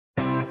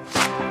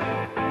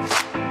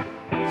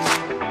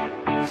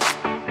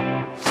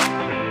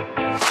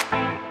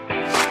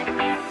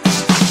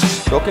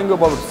Talking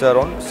about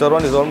Seron,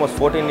 Seron is almost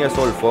 14 years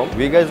old firm.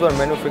 We guys were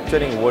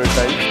manufacturing wall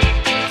tiles.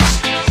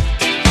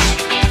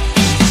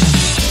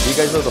 We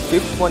guys were the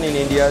fifth one in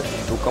India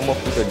to come up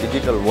with a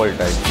digital wall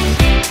tile.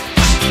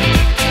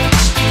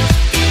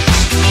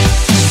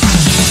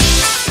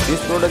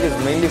 This product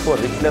is mainly for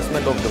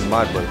replacement of the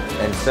marble,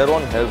 and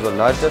Seron has the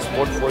largest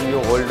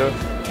portfolio holder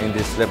in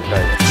this slab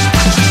tile.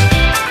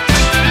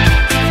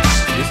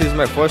 This is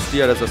my first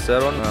year as a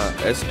Seron.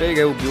 Acetech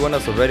have given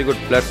us a very good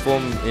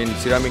platform in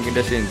ceramic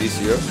industry in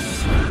this year.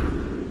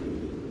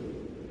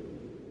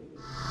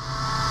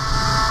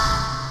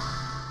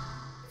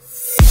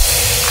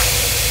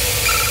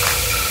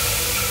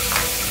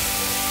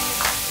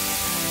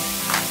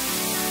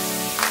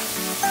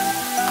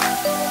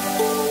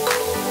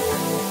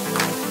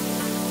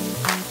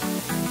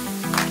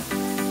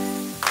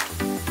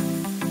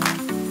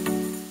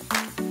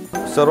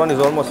 Seron is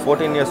almost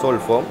 14 years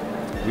old firm.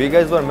 We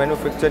guys were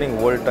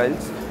manufacturing wall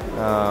tiles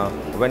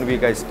when we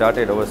guys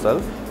started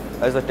ourselves.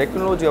 As the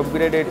technology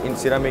upgraded in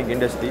ceramic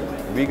industry,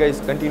 we guys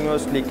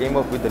continuously came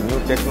up with a new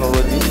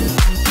technology.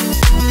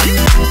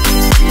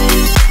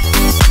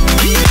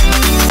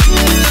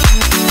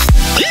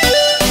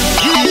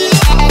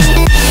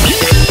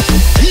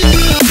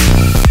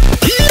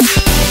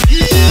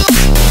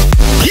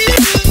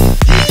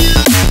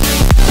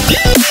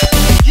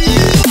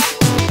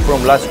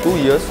 From last 2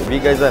 years, we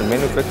guys are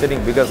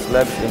manufacturing bigger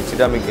slabs in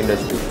ceramic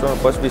industry. So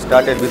first we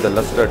started with the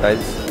luster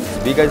tiles.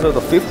 We guys are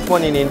the fifth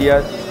one in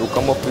India to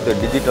come up with the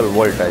digital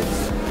wall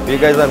tiles. We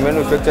guys are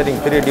manufacturing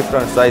 3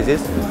 different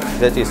sizes,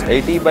 that is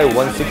 80 by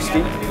 160,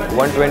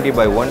 120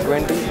 by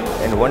 120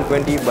 and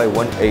 120 by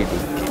 180.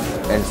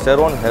 And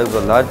Seron has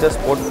the largest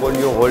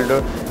portfolio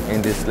holder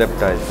in these slab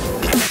tiles.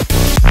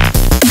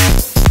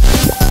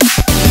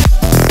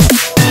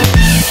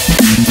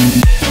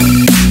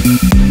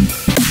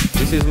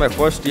 This is my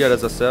first year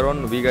as a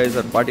Seron. We guys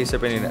are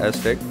participating in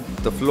Acetech.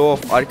 The flow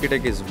of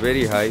architect is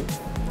very high.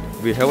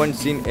 We haven't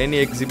seen any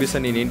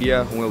exhibition in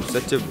India who have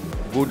such a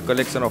good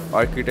collection of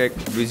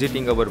architects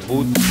visiting our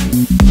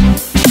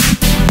booth.